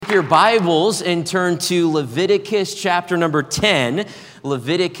your Bibles and turn to Leviticus chapter number 10.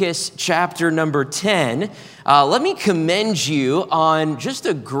 Leviticus chapter number 10. Let me commend you on just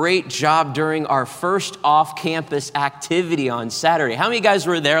a great job during our first off-campus activity on Saturday. How many guys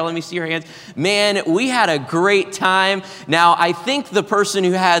were there? Let me see your hands. Man, we had a great time. Now, I think the person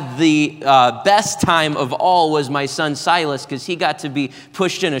who had the best time of all was my son Silas, because he got to be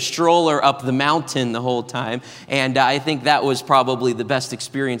pushed in a stroller up the mountain the whole time. And I think that was probably the best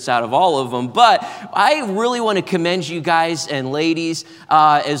experience out of all of them. But I really want to commend you guys and ladies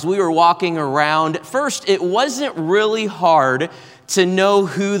as we were walking around. First, it wasn't really hard to know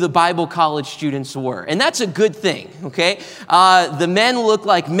who the Bible college students were. And that's a good thing, okay? The men looked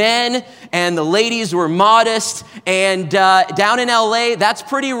like men, and the ladies were modest, and down in LA, that's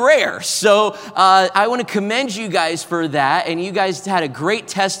pretty rare. So I want to commend you guys for that, and you guys had a great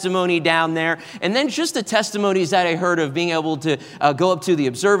testimony down there. And then just the testimonies that I heard of being able to go up to the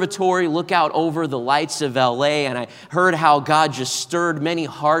observatory, look out over the lights of LA, and I heard how God just stirred many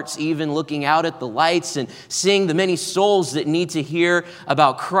hearts, even looking out at the lights and seeing the many souls that need to hear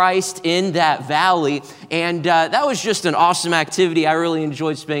about Christ in that valley. And that was just an awesome activity. I really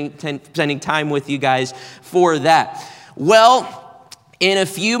enjoyed spending time with you guys for that. Well, in a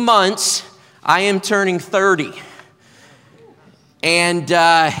few months, I am turning 30. And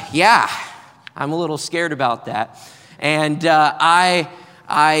yeah, I'm a little scared about that. And I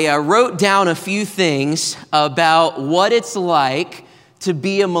wrote down a few things about what it's like to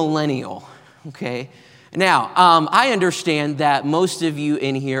be a millennial, okay? Now, I understand that most of you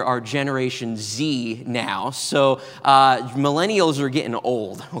in here are Generation Z now, so millennials are getting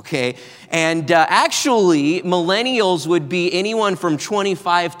old, okay? And actually, millennials would be anyone from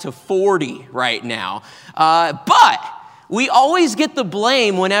 25 to 40 right now. But we always get the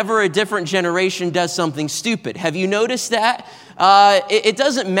blame whenever a different generation does something stupid. Have you noticed that? It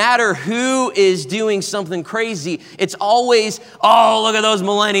doesn't matter who is doing something crazy. It's always, oh, look at those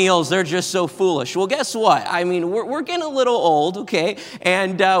millennials. They're just so foolish. Well, guess what? I mean, we're getting a little old, okay?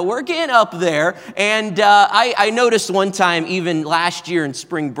 And we're getting up there. And I noticed one time, even last year in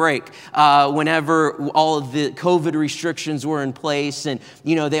spring break, whenever all of the COVID restrictions were in place, and,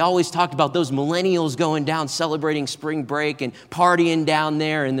 you know, they always talked about those millennials going down celebrating spring break and partying down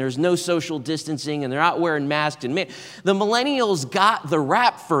there, and there's no social distancing, and they're not wearing masks. And man, the millennials got the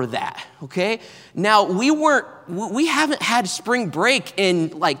rap for that, okay? Now, we haven't had spring break in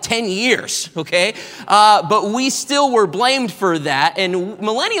like 10 years, okay? But we still were blamed for that, and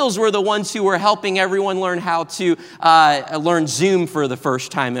millennials were the ones who were helping everyone learn how to learn Zoom for the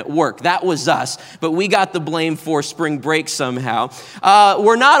first time at work. That was us, but we got the blame for spring break somehow.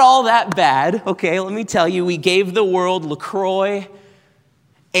 We're not all that bad, okay? Let me tell you, we gave the world LaCroix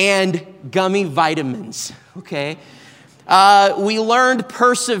and gummy vitamins, okay? We learned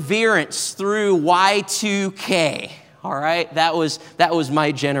perseverance through Y2K, all right? That was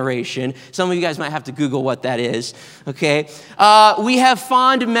my generation. Some of you guys might have to Google what that is, okay? We have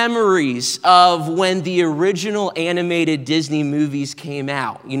fond memories of when the original animated Disney movies came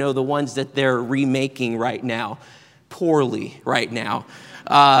out, you know, the ones that they're remaking right now, poorly right now.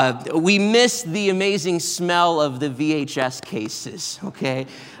 We miss the amazing smell of the VHS cases, okay?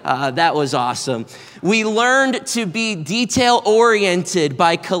 That was awesome. We learned to be detail-oriented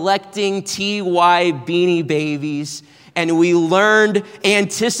by collecting TY Beanie Babies, and we learned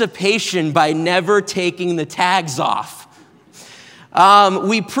anticipation by never taking the tags off.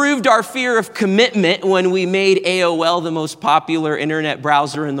 We proved our fear of commitment when we made AOL the most popular internet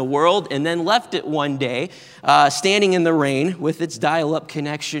browser in the world, and then left it one day, standing in the rain with its dial-up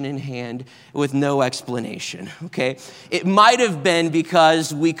connection in hand with no explanation, okay? It might have been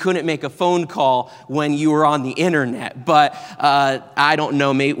because we couldn't make a phone call when you were on the internet, but I don't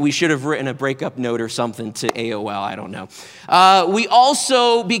know, maybe we should have written a breakup note or something to AOL, I don't know. We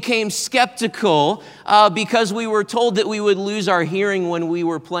also became skeptical because we were told that we would lose our hearing when we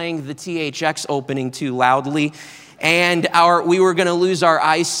were playing the THX opening too loudly. And we were going to lose our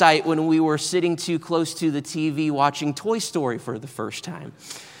eyesight when we were sitting too close to the TV watching Toy Story for the first time.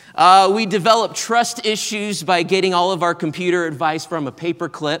 We developed trust issues by getting all of our computer advice from a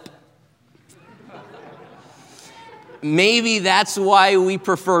paperclip. Maybe that's why we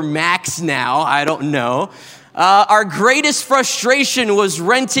prefer Macs now. I don't know. Our greatest frustration was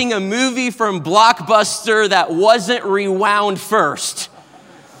renting a movie from Blockbuster that wasn't rewound first.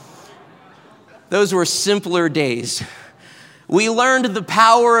 Those were simpler days. We learned the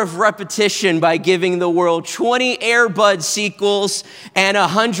power of repetition by giving the world 20 Air Bud sequels and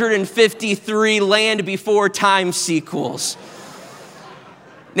 153 Land Before Time sequels.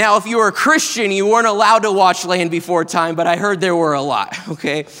 Now, if you were a Christian, you weren't allowed to watch Land Before Time, but I heard there were a lot,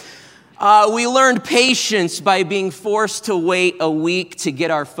 okay? We learned patience by being forced to wait a week to get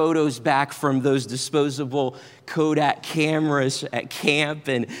our photos back from those disposable Kodak cameras at camp,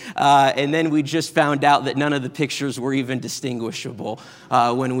 and then we just found out that none of the pictures were even distinguishable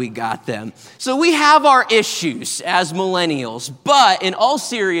when we got them. So we have our issues as millennials, but in all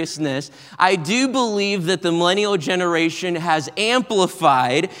seriousness, I do believe that the millennial generation has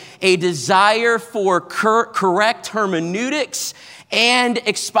amplified a desire for correct hermeneutics and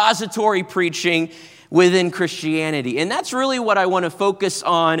expository preaching within Christianity. And that's really what I want to focus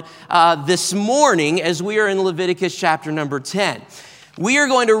on this morning as we are in Leviticus chapter number 10. We are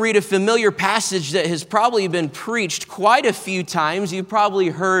going to read a familiar passage that has probably been preached quite a few times. You've probably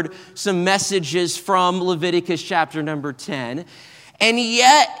heard some messages from Leviticus chapter number 10. And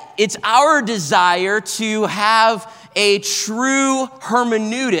yet, it's our desire to have a true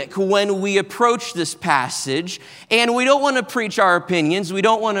hermeneutic when we approach this passage. And we don't want to preach our opinions. We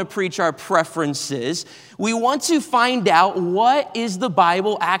don't want to preach our preferences. We want to find out what is the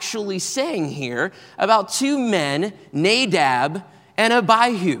Bible actually saying here about two men, Nadab and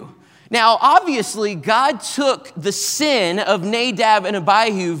Abihu. Now, obviously, God took the sin of Nadab and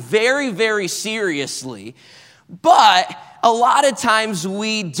Abihu very, very seriously. But a lot of times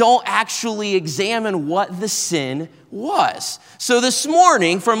we don't actually examine what the sin was. So this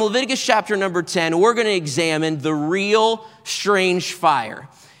morning, from Leviticus chapter number 10, we're going to examine the real strange fire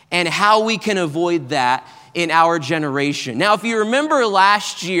and how we can avoid that in our generation. Now, if you remember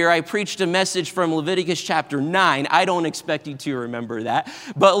last year, I preached a message from Leviticus chapter 9. I don't expect you to remember that.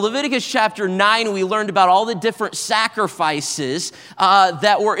 But Leviticus chapter 9, we learned about all the different sacrifices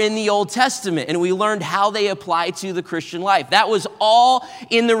that were in the Old Testament. And we learned how they apply to the Christian life. That was all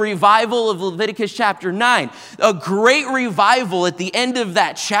in the revival of Leviticus chapter 9. A great revival. At the end of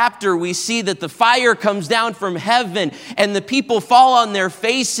that chapter, we see that the fire comes down from heaven and the people fall on their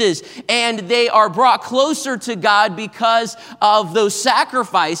faces and they are brought closer to God because of those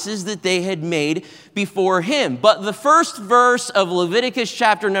sacrifices that they had made before him. But the first verse of Leviticus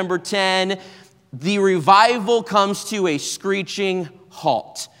chapter number 10, the revival comes to a screeching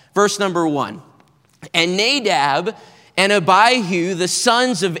halt. Verse number 1. And Nadab and Abihu, the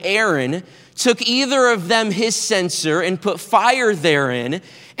sons of Aaron, took either of them his censer and put fire therein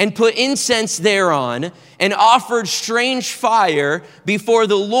and put incense thereon and offered strange fire before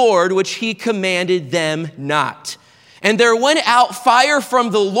the Lord, which he commanded them not. And there went out fire from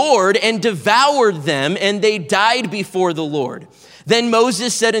the Lord and devoured them, and they died before the Lord. Then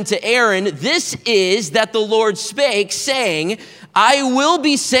Moses said unto Aaron, this is that the Lord spake, saying, I will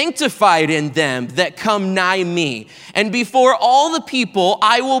be sanctified in them that come nigh me, and before all the people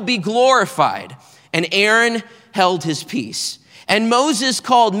I will be glorified. And Aaron held his peace. And Moses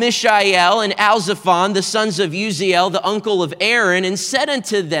called Mishael and Alzaphon, the sons of Uziel, the uncle of Aaron, and said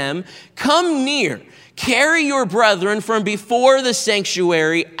unto them, come near, carry your brethren from before the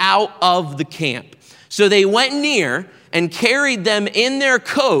sanctuary out of the camp. So they went near and carried them in their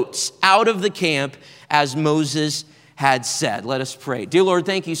coats out of the camp as Moses had said. Let us pray. Dear Lord,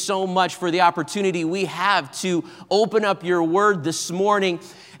 thank you so much for the opportunity we have to open up your word this morning.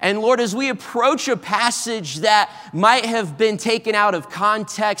 And Lord, as we approach a passage that might have been taken out of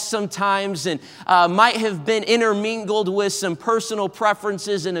context sometimes and might have been intermingled with some personal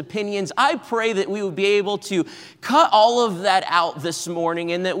preferences and opinions, I pray that we would be able to cut all of that out this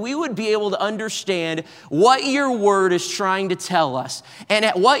morning and that we would be able to understand what your word is trying to tell us and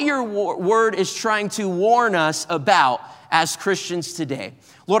at what your word is trying to warn us about as Christians today.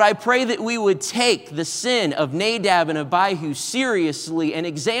 Lord, I pray that we would take the sin of Nadab and Abihu seriously and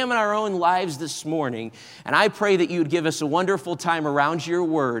examine our own lives this morning. And I pray that you would give us a wonderful time around your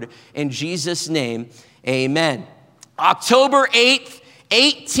word. In Jesus' name, amen. October 8th,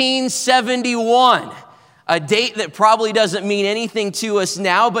 1871. A date that probably doesn't mean anything to us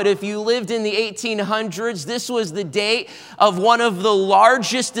now, but if you lived in the 1800s, this was the date of one of the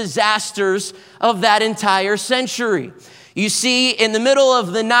largest disasters of that entire century. You see, in the middle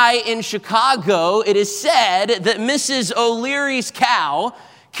of the night in Chicago, it is said that Mrs. O'Leary's cow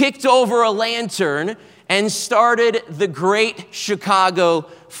kicked over a lantern and started the Great Chicago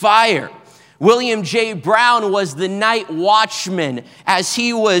Fire. William J. Brown was the night watchman as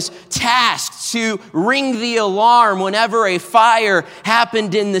he was tasked to ring the alarm whenever a fire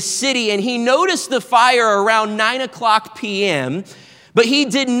happened in the city. And he noticed the fire around 9 o'clock p.m., but he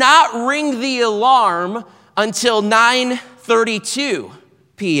did not ring the alarm until 9:32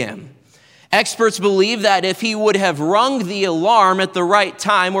 p.m. Experts believe that if he would have rung the alarm at the right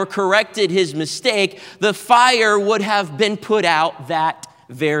time or corrected his mistake, the fire would have been put out that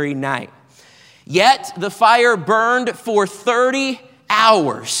very night. Yet the fire burned for 30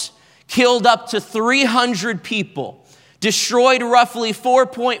 hours, killed up to 300 people, destroyed roughly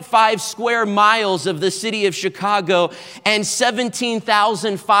 4.5 square miles of the city of Chicago and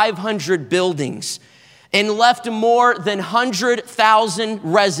 17,500 buildings, and left more than 100,000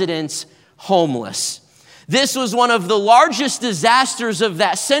 residents homeless. This was one of the largest disasters of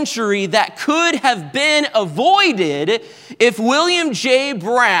that century that could have been avoided if William J.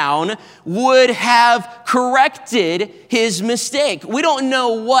 Brown would have corrected his mistake. We don't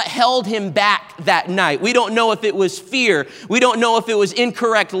know what held him back that night. We don't know if it was fear. We don't know if it was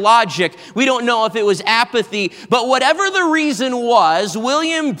incorrect logic. We don't know if it was apathy. But whatever the reason was,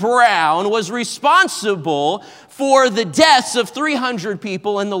 William Brown was responsible for the deaths of 300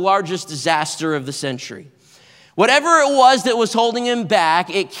 people in the largest disaster of the century. Whatever it was that was holding him back,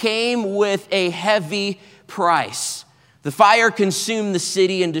 it came with a heavy price. The fire consumed the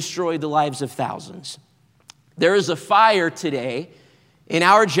city and destroyed the lives of thousands. There is a fire today in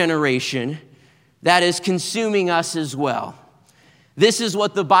our generation that is consuming us as well. This is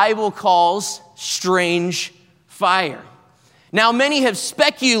what the Bible calls strange fire. Now, many have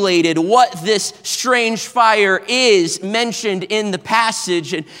speculated what this strange fire is mentioned in the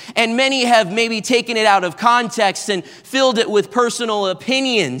passage, and many have maybe taken it out of context and filled it with personal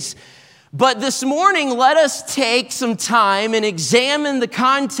opinions. But this morning, let us take some time and examine the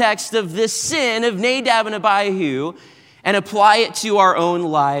context of this sin of Nadab and Abihu and apply it to our own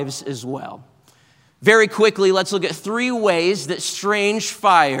lives as well. Very quickly, let's look at 3 ways that strange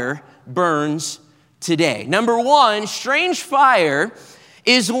fire burns today. Number 1, strange fire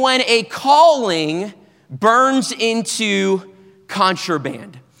is when a calling burns into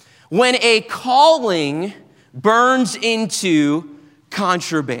contraband. When a calling burns into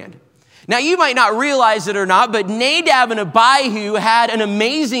contraband. Now, you might not realize it or not, but Nadab and Abihu had an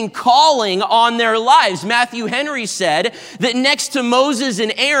amazing calling on their lives. Matthew Henry said that next to Moses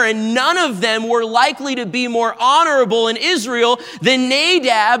and Aaron, none of them were likely to be more honorable in Israel than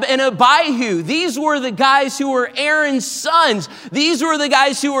Nadab and Abihu. These were the guys who were Aaron's sons. These were the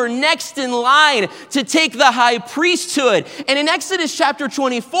guys who were next in line to take the high priesthood. And in Exodus chapter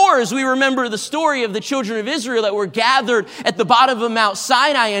 24, as we remember the story of the children of Israel that were gathered at the bottom of Mount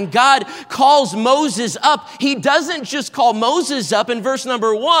Sinai, and God calls Moses up. He doesn't just call Moses up. In verse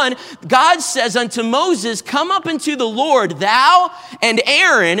number 1, God says unto Moses, come up unto the Lord, thou and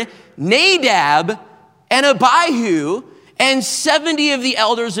Aaron, Nadab and Abihu, and 70 of the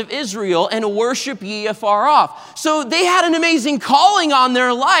elders of Israel, and worship ye afar off. So they had an amazing calling on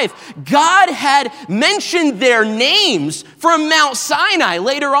their life. God had mentioned their names from Mount Sinai.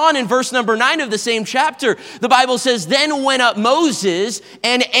 Later on in verse number 9 of the same chapter, the Bible says, then went up Moses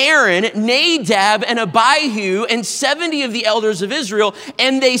and Aaron, Nadab and Abihu, and 70 of the elders of Israel,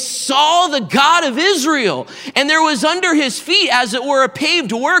 and they saw the God of Israel. And there was under his feet, as it were, a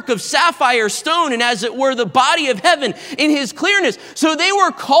paved work of sapphire stone, and as it were, the body of heaven in his clearness. So they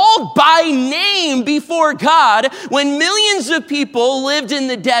were called by name before God when millions of people lived in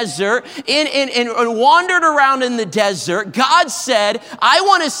the desert and wandered around in the desert. God said, I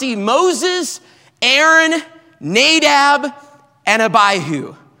want to see Moses, Aaron, Nadab, and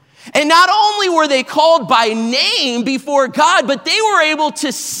Abihu. And not only were they called by name before God, but they were able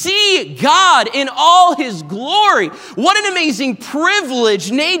to see God in all his glory. What an amazing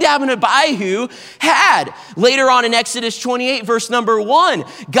privilege Nadab and Abihu had. Later on in Exodus 28, verse number 1,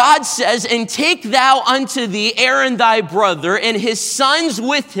 God says, and take thou unto thee Aaron thy brother and his sons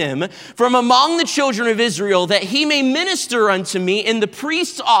with him from among the children of Israel, that he may minister unto me in the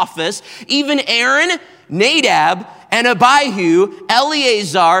priest's office, even Aaron, Nadab, and Abihu,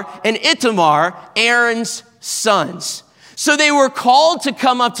 Eleazar, and Ithamar, Aaron's sons. So they were called to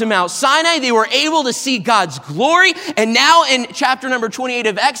come up to Mount Sinai. They were able to see God's glory. And now in chapter number 28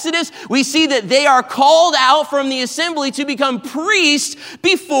 of Exodus, we see that they are called out from the assembly to become priests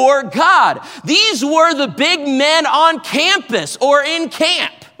before God. These were the big men on campus or in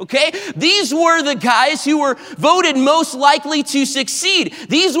camp. Okay, these were the guys who were voted most likely to succeed.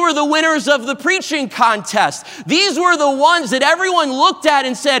 These were the winners of the preaching contest. These were the ones that everyone looked at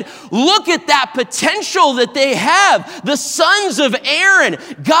and said, look at that potential that they have. The sons of Aaron,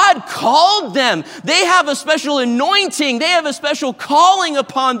 God called them. They have a special anointing. They have a special calling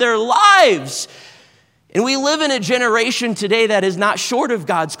upon their lives. And we live in a generation today that is not short of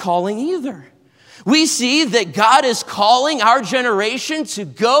God's calling either. We see that God is calling our generation to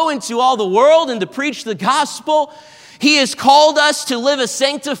go into all the world and to preach the gospel. He has called us to live a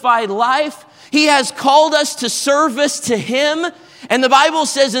sanctified life. He has called us to service to him. And the Bible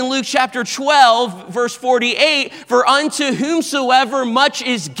says in Luke chapter 12, verse 48, for unto whomsoever much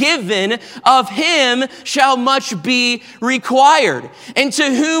is given, of him shall much be required. And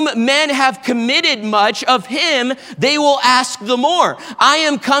to whom men have committed much, of him they will ask the more. I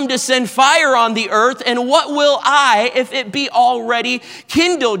am come to send fire on the earth, and what will I if it be already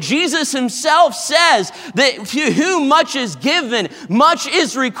kindled? Jesus himself says that to whom much is given, much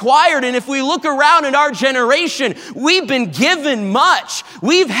is required. And if we look around in our generation, we've been given much.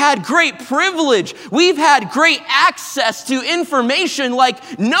 We've had great privilege. We've had great access to information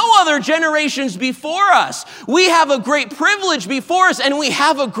like no other generations before us. We have a great privilege before us, and we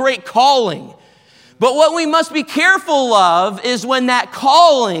have a great calling. But what we must be careful of is when that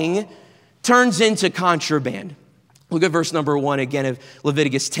calling turns into contraband. Look at verse number 1 again of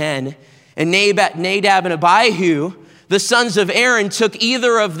Leviticus 10. And Nadab and Abihu, the sons of Aaron, took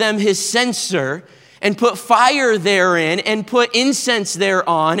either of them his censer and put fire therein, and put incense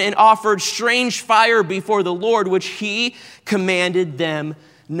thereon, and offered strange fire before the Lord, which he commanded them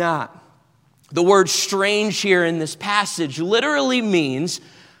not. The word strange here in this passage literally means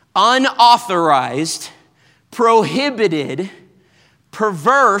unauthorized, prohibited,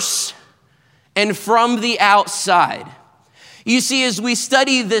 perverse, and from the outside. You see, as we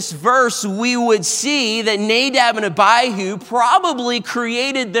study this verse, we would see that Nadab and Abihu probably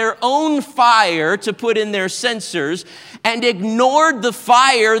created their own fire to put in their censers and ignored the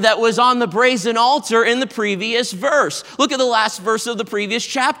fire that was on the brazen altar in the previous verse. Look at the last verse of the previous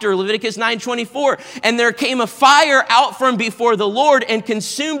chapter, Leviticus 9:24. And there came a fire out from before the Lord and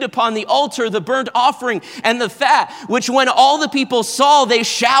consumed upon the altar the burnt offering and the fat, which when all the people saw, they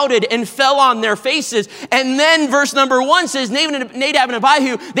shouted and fell on their faces. And then verse number 1 says, Nadab and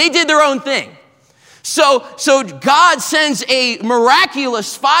Abihu, they did their own thing. So God sends a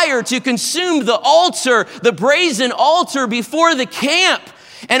miraculous fire to consume the altar, the brazen altar before the camp.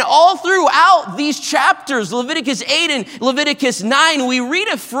 And all throughout these chapters, Leviticus 8 and Leviticus 9, we read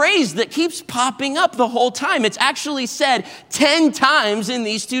a phrase that keeps popping up the whole time. It's actually said 10 times in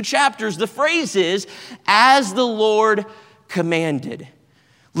these two chapters. The phrase is, as the Lord commanded.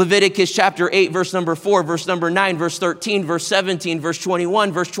 Leviticus chapter 8, verse number 4, verse number 9, verse 13, verse 17, verse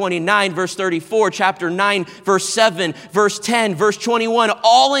 21, verse 29, verse 34, chapter 9, verse 7, verse 10, verse 21,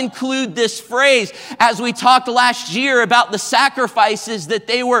 all include this phrase. As we talked last year about the sacrifices that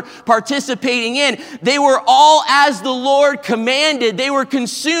they were participating in, they were all as the Lord commanded. They were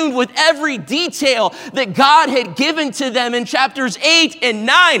consumed with every detail that God had given to them in chapters 8 and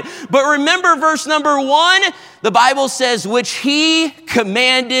 9. But remember verse number 1, the Bible says, which he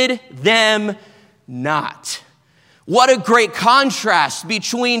commanded them not. What a great contrast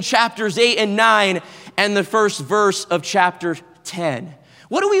between chapters 8 and 9 and the first verse of chapter 10.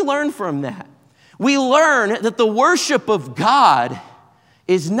 What do we learn from that? We learn that the worship of God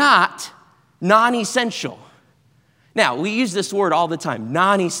is not non-essential. Now, we use this word all the time,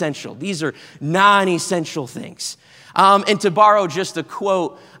 non-essential. These are non-essential things. And to borrow just a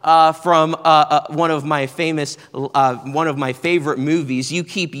quote from one of my favorite movies, you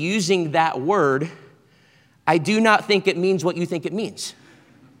keep using that word. I do not think it means what you think it means.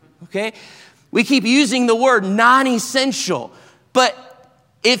 Okay? We keep using the word non-essential, but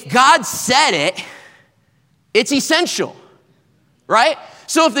if God said it, it's essential, right?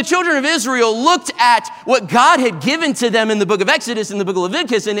 So if the children of Israel looked at what God had given to them in the book of Exodus and the book of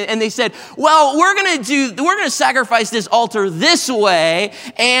Leviticus, and they said, well, we're going to sacrifice this altar this way,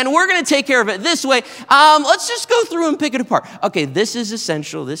 and we're going to take care of it this way. Let's just go through and pick it apart. Okay, this is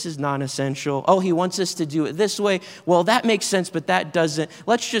essential. This is non-essential. Oh, he wants us to do it this way. Well, that makes sense, but that doesn't.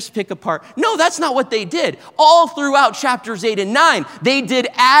 Let's just pick apart. No, that's not what they did. All throughout chapters 8 and 9, they did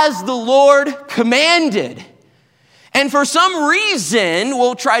as the Lord commanded. And for some reason,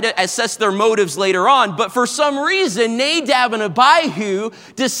 we'll try to assess their motives later on, but for some reason, Nadab and Abihu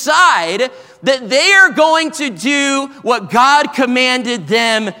decide that they are going to do what God commanded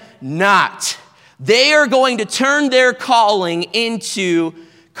them not. They are going to turn their calling into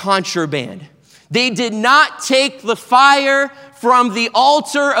contraband. They did not take the fire from the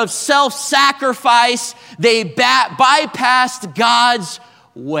altar of self-sacrifice. They bypassed God's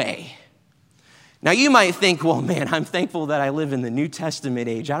way. Now, you might think, well, man, I'm thankful that I live in the New Testament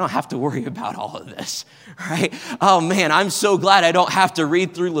age. I don't have to worry about all of this, right? Oh, man, I'm so glad I don't have to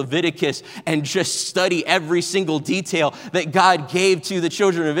read through Leviticus and just study every single detail that God gave to the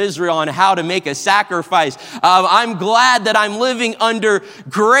children of Israel on how to make a sacrifice. I'm glad that I'm living under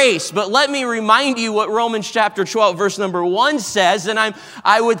grace. But let me remind you what Romans chapter 12, verse number 1 says. And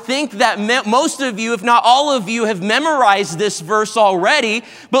I would think that most of you, if not all of you, have memorized this verse already.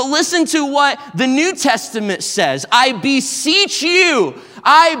 But listen to what the New Testament says, I beseech you,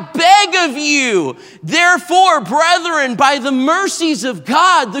 I beg of you, therefore, brethren, by the mercies of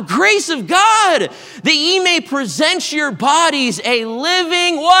God, the grace of God, that ye may present your bodies a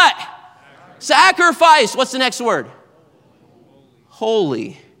living what? Sacrifice. What's the next word?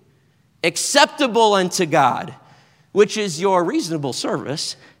 Holy. Acceptable unto God, which is your reasonable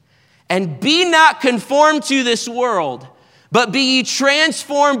service. And be not conformed to this world, but be ye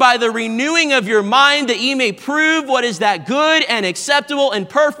transformed by the renewing of your mind, that ye may prove what is that good and acceptable and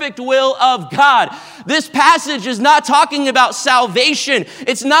perfect will of God. This passage is not talking about salvation.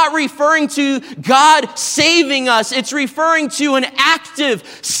 It's not referring to God saving us. It's referring to an active,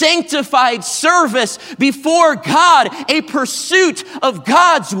 sanctified service before God, a pursuit of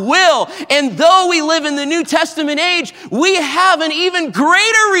God's will. And though we live in the New Testament age, we have an even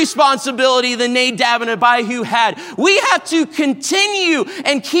greater responsibility than Nadab and Abihu had. We have to continue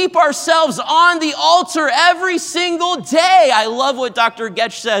and keep ourselves on the altar every single day. I love what Dr.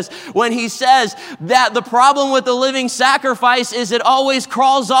 Getch says when he says that the problem with the living sacrifice is it always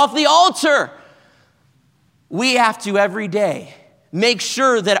crawls off the altar. We have to every day make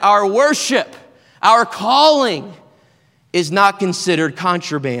sure that our worship, our calling, is not considered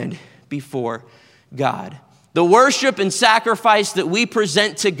contraband before God. The worship and sacrifice that we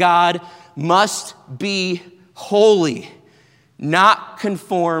present to God must be holy, not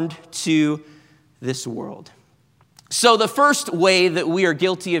conformed to this world. So the first way that we are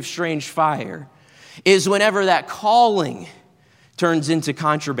guilty of strange fire is whenever that calling turns into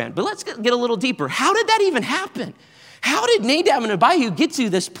contraband. But let's get a little deeper. How did that even happen? How did Nadab and Abihu get to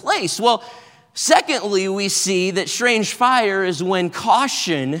this place? Well, secondly, we see that strange fire is when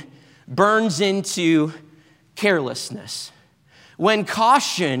caution burns into carelessness. When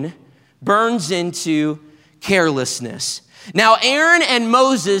caution burns into carelessness. Now, Aaron and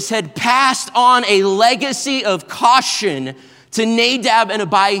Moses had passed on a legacy of caution to Nadab and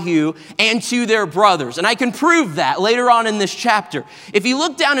Abihu and to their brothers. And I can prove that later on in this chapter. If you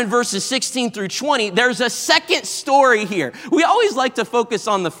look down in verses 16 through 20, there's a second story here. We always like to focus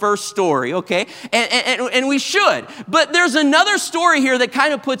on the first story, okay? And we should. But there's another story here that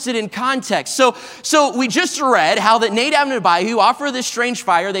kind of puts it in context. So we just read how that Nadab and Abihu offer this strange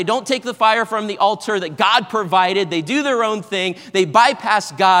fire. They don't take the fire from the altar that God provided. They do their own thing. They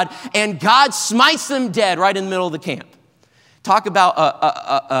bypass God, and God smites them dead right in the middle of the camp. Talk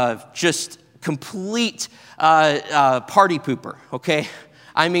about just complete party pooper, okay?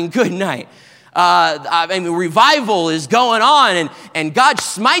 I mean, good night. Revival is going on, and God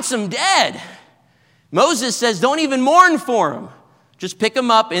smites them dead. Moses says, don't even mourn for them. Just pick them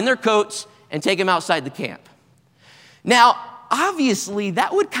up in their coats and take them outside the camp. Now, obviously,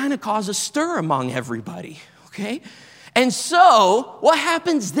 that would kind of cause a stir among everybody, okay? And so, what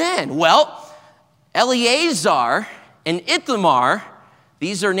happens then? Well, Eleazar and Ithamar,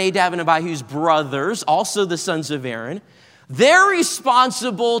 these are Nadab and Abihu's brothers, also the sons of Aaron. They're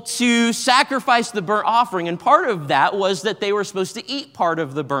responsible to sacrifice the burnt offering. And part of that was that they were supposed to eat part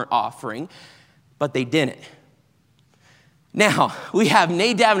of the burnt offering, but they didn't. Now, we have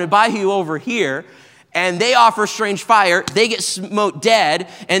Nadab and Abihu over here, and they offer strange fire. They get smote dead.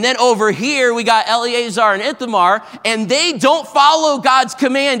 And then over here, we got Eleazar and Ithamar, and they don't follow God's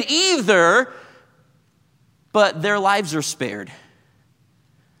command either, but their lives are spared.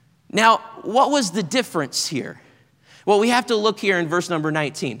 Now, what was the difference here? Well, we have to look here in verse number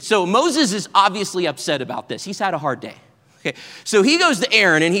 19. So Moses is obviously upset about this. He's had a hard day. Okay, so he goes to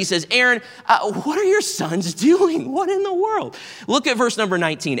Aaron and he says, Aaron, what are your sons doing? What in the world? Look at verse number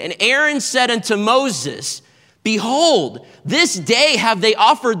 19. And Aaron said unto Moses, behold, this day have they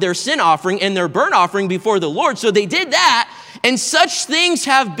offered their sin offering and their burnt offering before the Lord. So they did that. And such things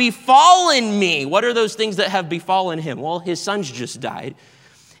have befallen me. What are those things that have befallen him? Well, his sons just died.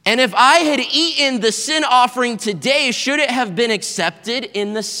 And if I had eaten the sin offering today, should it have been accepted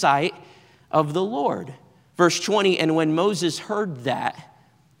in the sight of the Lord? Verse 20, and when Moses heard that,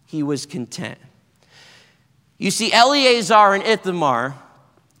 he was content. You see, Eleazar and Ithamar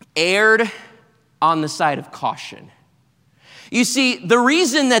erred on the side of caution. You see, the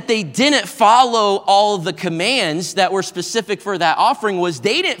reason that they didn't follow all of the commands that were specific for that offering was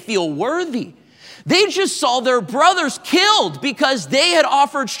they didn't feel worthy. They just saw their brothers killed because they had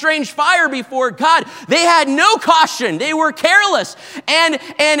offered strange fire before God. They had no caution. They were careless. And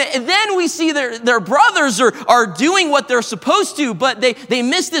then we see their brothers are doing what they're supposed to, but they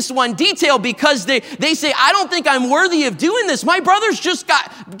miss this one detail because they say, I don't think I'm worthy of doing this. My brothers just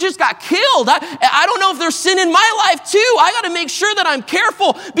got killed. I don't know if there's sin in my life too. I got to make sure that I'm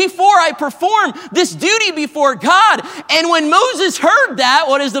careful before I perform this duty before God. And when Moses heard that,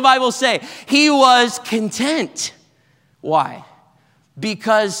 what does the Bible say? He was content. Why?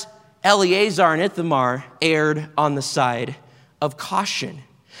 Because Eleazar and Ithamar erred on the side of caution.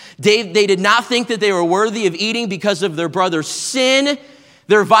 They did not think that they were worthy of eating because of their brother's sin.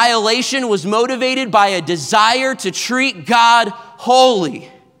 Their violation was motivated by a desire to treat God holy.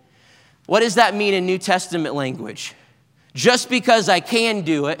 What does that mean in New Testament language? Just because I can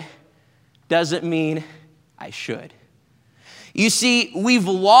do it doesn't mean I should. You see, we've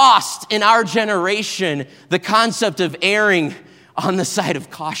lost in our generation the concept of erring on the side of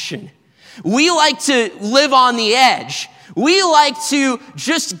caution. We like to live on the edge. We like to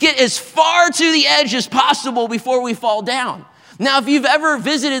just get as far to the edge as possible before we fall down. Now, if you've ever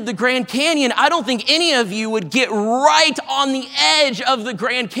visited the Grand Canyon, I don't think any of you would get right on the edge of the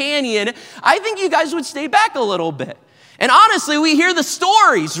Grand Canyon. I think you guys would stay back a little bit. And honestly, we hear the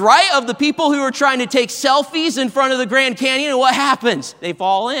stories, right, of the people who are trying to take selfies in front of the Grand Canyon, and what happens? They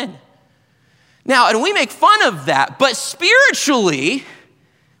fall in. Now, and we make fun of that, but spiritually,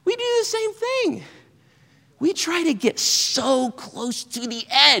 we do the same thing. We try to get so close to the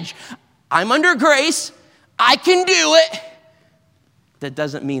edge. I'm under grace. I can do it. That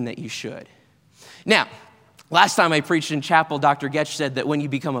doesn't mean that you should. Now, last time I preached in chapel, Dr. Getch said that when you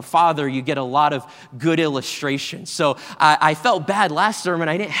become a father, you get a lot of good illustrations. So I felt bad last sermon.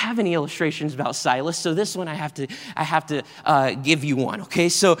 I didn't have any illustrations about Silas. So this one I have to give you one. Okay.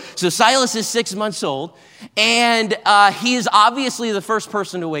 So Silas is 6 months old, and he is obviously the first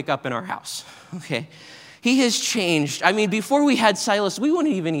person to wake up in our house. Okay. He has changed. I mean, before we had Silas, we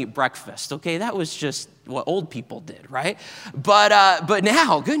wouldn't even eat breakfast, okay? That was just what old people did, right? But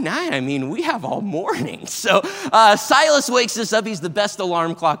now, good night. I mean, we have all morning. So Silas wakes us up. He's the best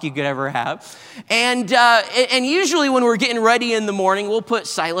alarm clock you could ever have. And usually when we're getting ready in the morning, we'll put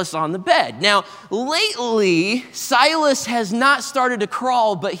Silas on the bed. Now, lately, Silas has not started to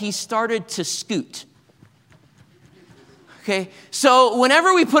crawl, but he started to scoot. Okay, so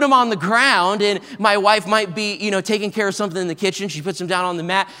whenever we put him on the ground, and my wife might be, taking care of something in the kitchen, she puts him down on the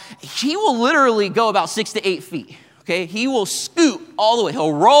mat, he will literally go about 6 to 8 feet. Okay, he will scoot all the way.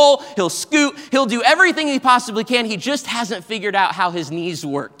 He'll roll, he'll scoot, he'll do everything he possibly can. He just hasn't figured out how his knees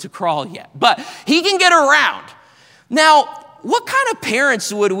work to crawl yet, but he can get around. Now, what kind of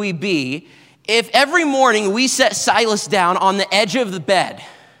parents would we be if every morning we set Silas down on the edge of the bed,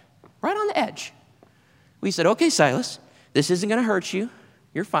 right on the edge? We said, okay, Silas, this isn't going to hurt you.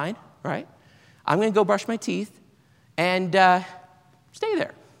 You're fine, right? I'm going to go brush my teeth and stay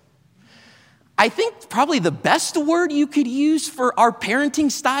there. I think probably the best word you could use for our parenting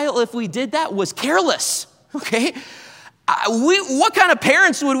style if we did that was careless, okay? What kind of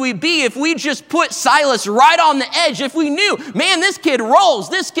parents would we be if we just put Silas right on the edge? If we knew, man, this kid rolls,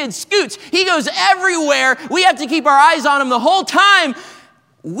 this kid scoots, he goes everywhere, we have to keep our eyes on him the whole time.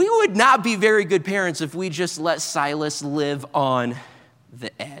 We would not be very good parents if we just let Silas live on the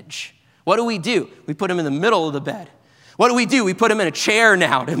edge. What do? We put him in the middle of the bed. What do? We put him in a chair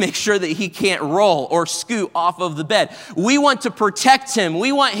now to make sure that he can't roll or scoot off of the bed. We want to protect him.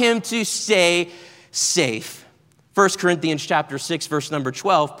 We want him to stay safe. 1 Corinthians chapter 6, verse number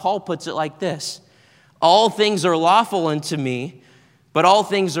 12, Paul puts it like this: all things are lawful unto me, but all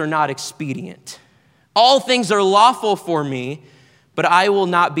things are not expedient. All things are lawful for me, but I will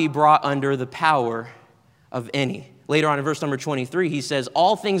not be brought under the power of any. Later on in verse number 23, he says,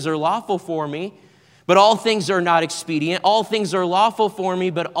 all things are lawful for me, but all things are not expedient. All things are lawful for me,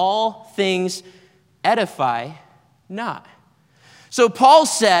 but all things edify not. So Paul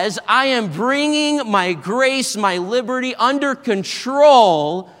says, I am bringing my grace, my liberty under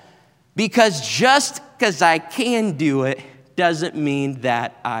control, because just because I can do it doesn't mean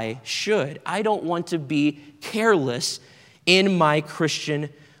that I should. I don't want to be careless in my Christian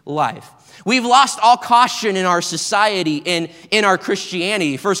life. We've lost all caution in our society and in our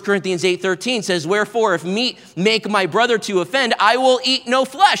Christianity. 1 Corinthians 8:13 says, wherefore, if meat make my brother to offend, I will eat no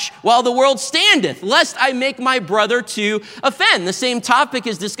flesh while the world standeth, lest I make my brother to offend. The same topic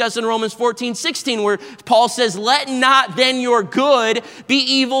is discussed in Romans 14:16, where Paul says, let not then your good be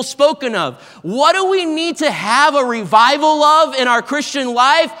evil spoken of. What do we need to have a revival of in our Christian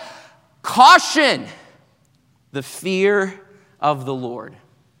life? Caution. The fear of the Lord.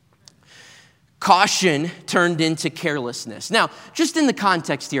 Caution turned into carelessness. Now, just in the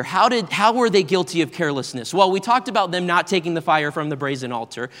context here, how were they guilty of carelessness? Well, we talked about them not taking the fire from the brazen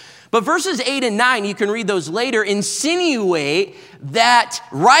altar. But verses 8 and 9, you can read those later, insinuate that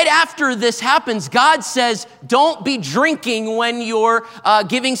right after this happens, God says, don't be drinking when you're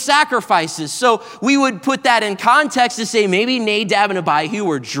giving sacrifices. So we would put that in context to say maybe Nadab and Abihu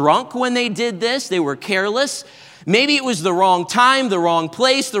were drunk when they did this. They were careless. Maybe it was the wrong time, the wrong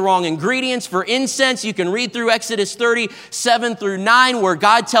place, the wrong ingredients for incense. You can read through Exodus 37 through 9, where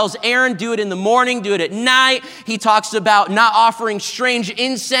God tells Aaron, do it in the morning, do it at night. He talks about not offering strange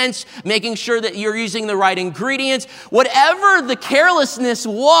incense, making sure that you're using the right ingredients. Whatever the carelessness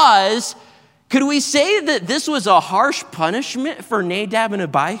was, could we say that this was a harsh punishment for Nadab and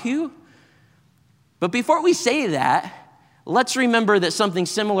Abihu? But before we say that, let's remember that something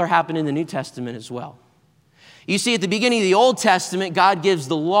similar happened in the New Testament as well. You see, at the beginning of the Old Testament, God gives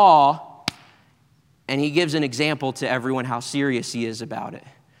the law, and he gives an example to everyone how serious he is about it.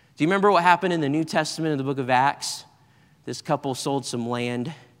 Do you remember what happened in the New Testament in the book of Acts? This couple sold some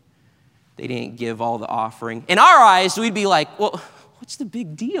land. They didn't give all the offering. In our eyes, we'd be like, well, what's the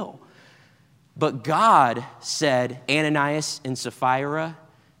big deal? But God said, Ananias and Sapphira,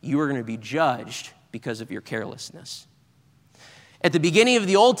 you are going to be judged because of your carelessness. At the beginning of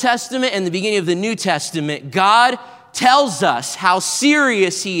the Old Testament and the beginning of the New Testament, God tells us how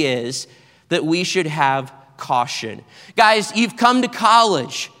serious he is that we should have caution. Guys, you've come to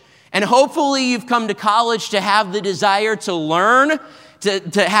college, and hopefully you've come to college to have the desire to learn,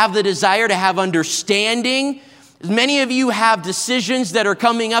 to have the desire to have understanding. Many of you have decisions that are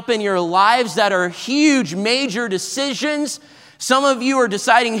coming up in your lives that are huge, major decisions. Some of you are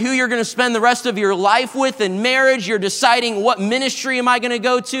deciding who you're going to spend the rest of your life with in marriage. You're deciding what ministry am I going to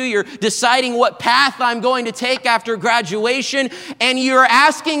go to. You're deciding what path I'm going to take after graduation. And you're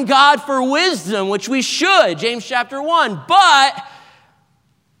asking God for wisdom, which we should, James chapter 1. But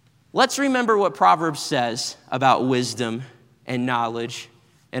let's remember what Proverbs says about wisdom and knowledge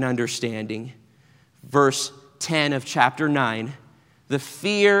and understanding. Verse 10 of chapter 9, the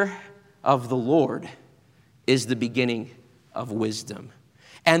fear of the Lord is the beginning of wisdom,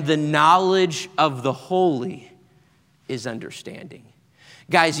 and the knowledge of the holy is understanding.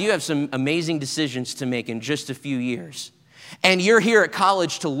 Guys, you have some amazing decisions to make in just a few years, and you're here at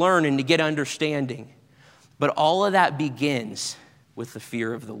college to learn and to get understanding, but all of that begins with the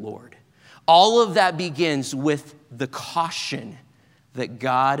fear of the Lord. All of that begins with the caution that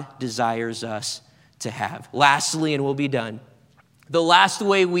God desires us to have. Lastly, and we'll be done, the last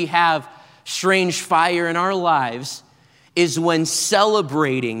way we have strange fire in our lives is when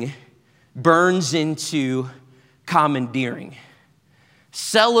celebrating burns into commandeering.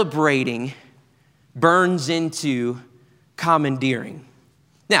 Celebrating burns into commandeering.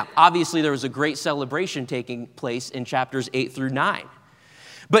 Now, obviously, there was a great celebration taking place in chapters 8 through 9.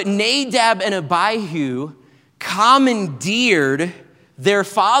 But Nadab and Abihu commandeered their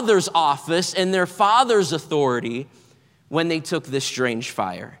father's office and their father's authority when they took this strange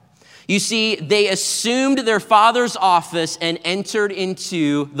fire. You see, they assumed their father's office and entered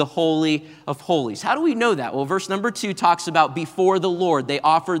into the Holy of Holies. How do we know that? Well, verse number 2 talks about before the Lord. They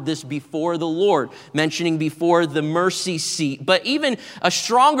offered this before the Lord, mentioning before the mercy seat. But even a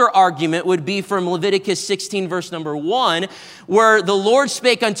stronger argument would be from Leviticus 16, verse number 1, where the Lord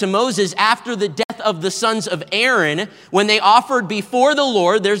spake unto Moses after the death of the sons of Aaron, when they offered before the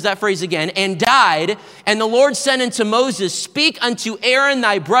Lord, there's that phrase again, and died. And the Lord said unto Moses, speak unto Aaron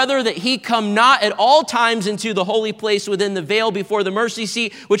thy brother that he come not at all times into the holy place within the veil before the mercy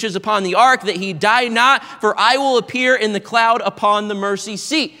seat, which is upon the ark, that he die not, for I will appear in the cloud upon the mercy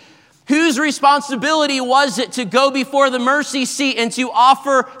seat. Whose responsibility was it to go before the mercy seat and to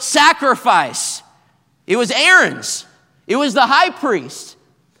offer sacrifice? It was Aaron's. It was the high priest.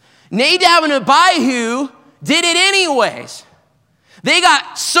 Nadab and Abihu did it anyways. They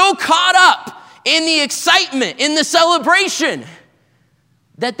got so caught up in the excitement, in the celebration,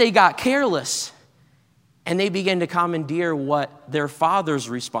 that they got careless and they began to commandeer what their father's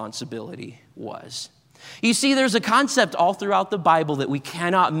responsibility was. You see, there's a concept all throughout the Bible that we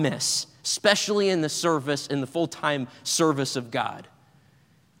cannot miss, especially in the service, in the full-time service of God.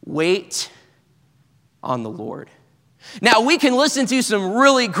 Wait on the Lord. Now, we can listen to some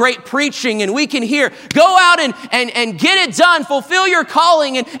really great preaching and we can hear, go out and get it done, fulfill your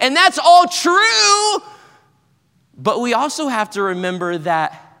calling, and that's all true. But we also have to remember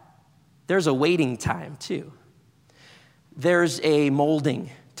that there's a waiting time too. There's a molding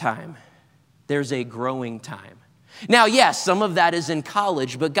time. There's a growing time. Now, yes, some of that is in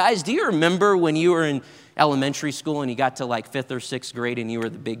college, but guys, do you remember when you were in elementary school and you got to like 5th or 6th grade and you were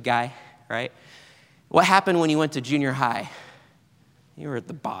the big guy, right? What happened when you went to junior high? You were at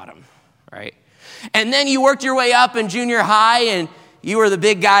the bottom, right? And then you worked your way up in junior high and you were the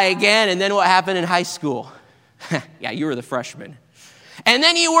big guy again. And then what happened in high school? Yeah, you were the freshman. And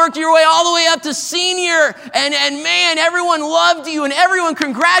then you worked your way all the way up to senior, and man, everyone loved you and everyone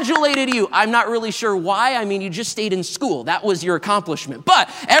congratulated you. I'm not really sure why. I mean, you just stayed in school. That was your accomplishment.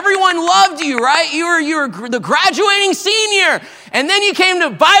 But everyone loved you, right? You were the graduating senior. And then you came to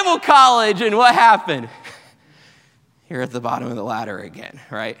Bible college, and what happened? You're at the bottom of the ladder again,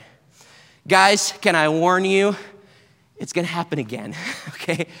 right? Guys, can I warn you? It's going to happen again,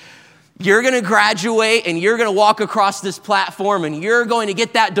 okay? You're going to graduate and you're going to walk across this platform and you're going to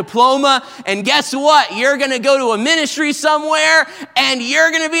get that diploma. And guess what? You're going to go to a ministry somewhere and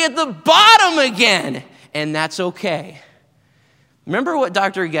you're going to be at the bottom again. And that's okay. Remember what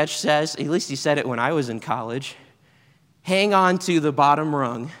Dr. Getch says? At least he said it when I was in college. Hang on to the bottom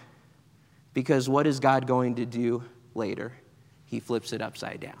rung, because what is God going to do later? He flips it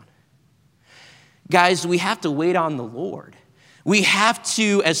upside down. Guys, we have to wait on the Lord. We have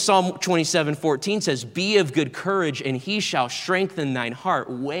to, as Psalm 27:14 says, be of good courage, and he shall strengthen thine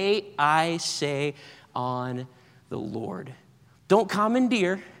heart. Wait, I say, on the Lord. Don't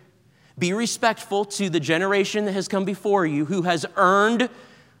commandeer. Be respectful to the generation that has come before you, who has earned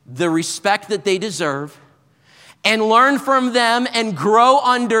the respect that they deserve. And learn from them and grow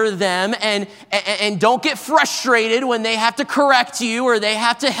under them, and don't get frustrated when they have to correct you or they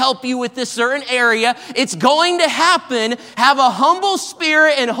have to help you with this certain area. It's going to happen. Have a humble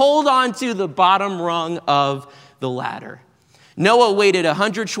spirit and hold on to the bottom rung of the ladder. Noah waited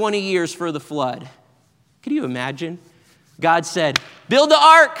 120 years for the flood. Can you imagine? God said, build the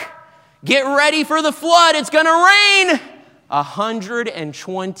ark. Get ready for the flood. It's going to rain.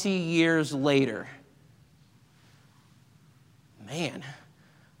 120 years later. Man,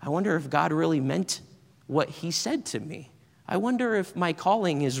 I wonder if God really meant what he said to me. I wonder if my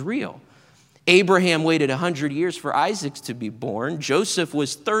calling is real. Abraham waited 100 years for Isaac to be born. Joseph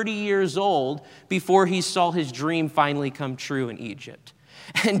was 30 years old before he saw his dream finally come true in Egypt.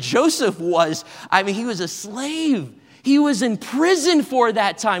 And Joseph he was a slave. He was in prison for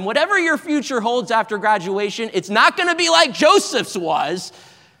that time. Whatever your future holds after graduation, it's not going to be like Joseph's was.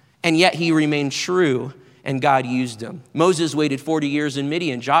 And yet he remained true. And God used him. Moses waited 40 years in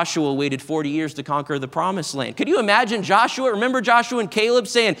Midian. Joshua waited 40 years to conquer the promised land. Could you imagine Joshua? Remember Joshua and Caleb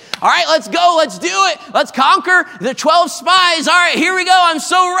saying, all right, let's go, let's do it. Let's conquer the 12 spies. All right, here we go. I'm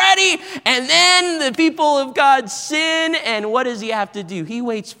so ready. And then the people of God sin. And what does he have to do? He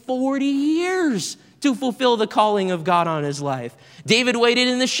waits 40 years to fulfill the calling of God on his life. David waited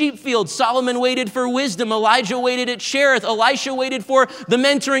in the sheep field. Solomon waited for wisdom. Elijah waited at Cherith. Elisha waited for the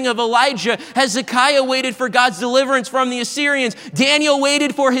mentoring of Elijah. Hezekiah waited for God's deliverance from the Assyrians. Daniel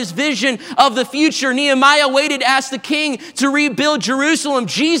waited for his vision of the future. Nehemiah waited to ask the king to rebuild Jerusalem.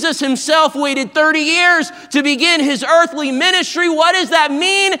 Jesus himself waited 30 years to begin his earthly ministry. What does that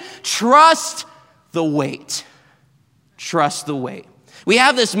mean? Trust the wait. Trust the wait. We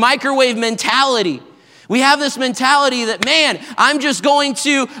have this microwave mentality. We have this mentality that, man, I'm just going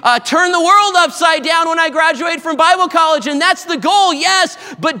to turn the world upside down when I graduate from Bible college, and that's the goal, yes,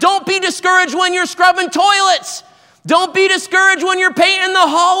 but don't be discouraged when you're scrubbing toilets. Don't be discouraged when you're painting the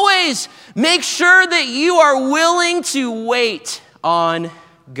hallways. Make sure that you are willing to wait on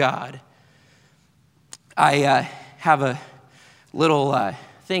God. I have a little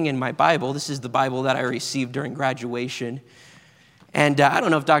thing in my Bible. This is the Bible that I received during graduation, and I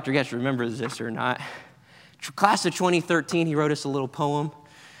don't know if Dr. Getch remembers this or not. Class of 2013, he wrote us a little poem,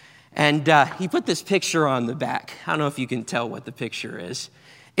 and he put this picture on the back. I don't know if you can tell what the picture is.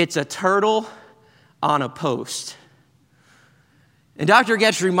 It's a turtle on a post. And Dr.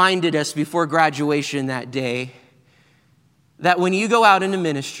 Getch reminded us before graduation that day that when you go out into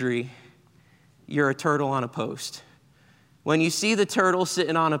ministry, you're a turtle on a post. When you see the turtle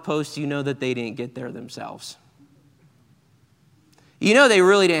sitting on a post, you know that they didn't get there themselves. You know they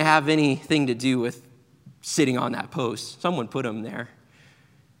really didn't have anything to do with sitting on that post. Someone put him there.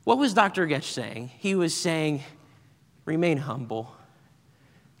 What was Dr. Getch saying? He was saying, remain humble.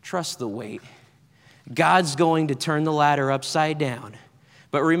 Trust the wait. God's going to turn the ladder upside down.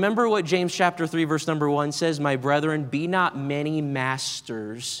 But remember what James chapter 3, verse number 1 says, my brethren, be not many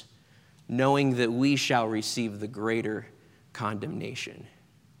masters, knowing that we shall receive the greater condemnation.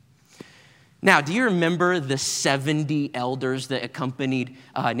 Now, do you remember the 70 elders that accompanied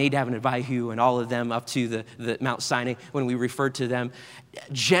Nadab and Abihu and all of them up to the Mount Sinai when we referred to them?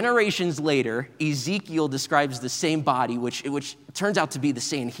 Generations later, Ezekiel describes the same body, which It turns out to be the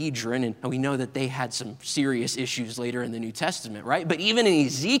Sanhedrin, and we know that they had some serious issues later in the New Testament, right? But even in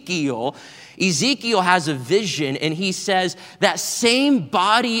Ezekiel has a vision, and he says that same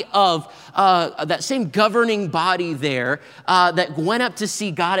body of, that same governing body there that went up to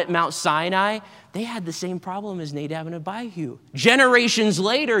see God at Mount Sinai, they had the same problem as Nadab and Abihu. Generations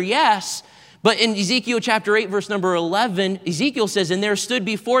later, yes, but in Ezekiel chapter 8, verse number 11, Ezekiel says, "And there stood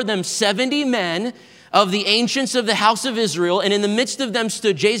before them 70 men of the ancients of the house of Israel, and in the midst of them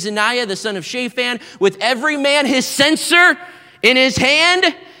stood Jezaniah, the son of Shaphan, with every man his censer in his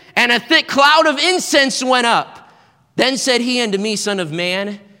hand, and a thick cloud of incense went up. Then said he unto me, Son of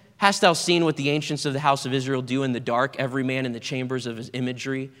man, hast thou seen what the ancients of the house of Israel do in the dark, every man in the chambers of his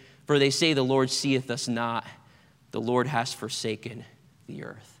imagery? For they say, the Lord seeth us not. The Lord has forsaken the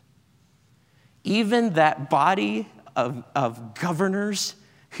earth." Even that body of governors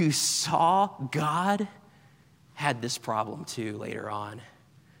who saw God had this problem too later on.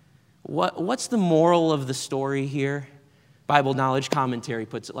 What's the moral of the story here? Bible Knowledge Commentary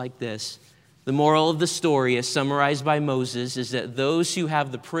puts it like this. The moral of the story, as summarized by Moses, is that those who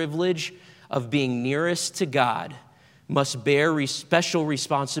have the privilege of being nearest to God must bear special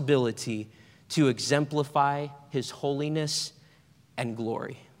responsibility to exemplify his holiness and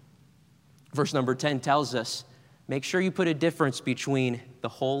glory. Verse number 10 tells us, make sure you put a difference between the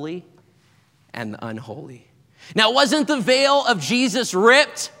holy and the unholy. Now, wasn't the veil of Jesus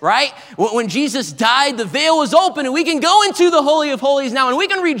ripped, right? When Jesus died, the veil was open, and we can go into the Holy of Holies now, and we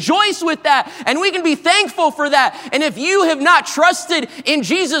can rejoice with that, and we can be thankful for that. And if you have not trusted in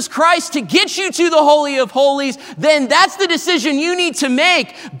Jesus Christ to get you to the Holy of Holies, then that's the decision you need to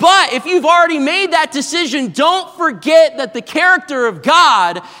make. But if you've already made that decision, don't forget that the character of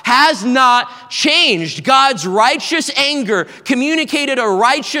God has not changed. God's righteous anger communicated a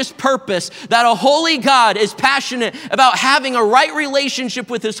righteous purpose, that a holy God is passionate about having a right relationship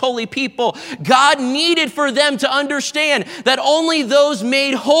with his holy people. God needed for them to understand that only those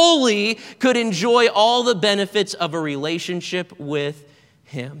made holy could enjoy all the benefits of a relationship with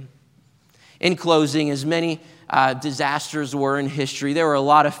him. In closing, as many disasters were in history, there were a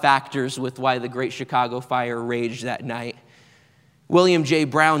lot of factors with why the Great Chicago Fire raged that night. William J.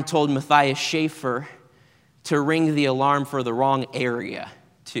 Brown told Matthias Schaefer to ring the alarm for the wrong area,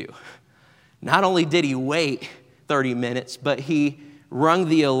 too. Not only did he wait 30 minutes, but he rung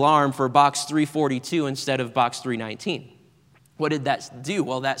the alarm for box 342 instead of box 319. What did that do?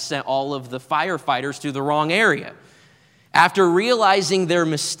 Well, that sent all of the firefighters to the wrong area. After realizing their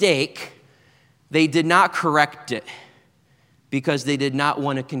mistake, they did not correct it because they did not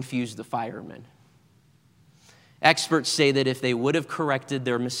want to confuse the firemen. Experts say that if they would have corrected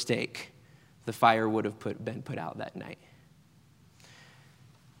their mistake, the fire would have been put out that night.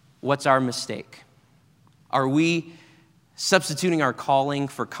 What's our mistake? Are we substituting our calling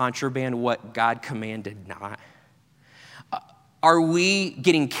for contraband, what God commanded not? Are we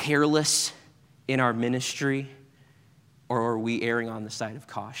getting careless in our ministry, or are we erring on the side of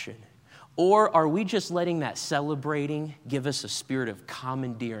caution? Or are we just letting that celebrating give us a spirit of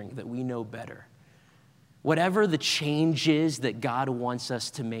commandeering that we know better? Whatever the change is that God wants us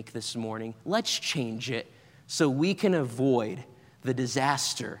to make this morning, let's change it so we can avoid the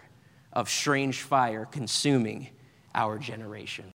disaster of strange fire consuming our generation.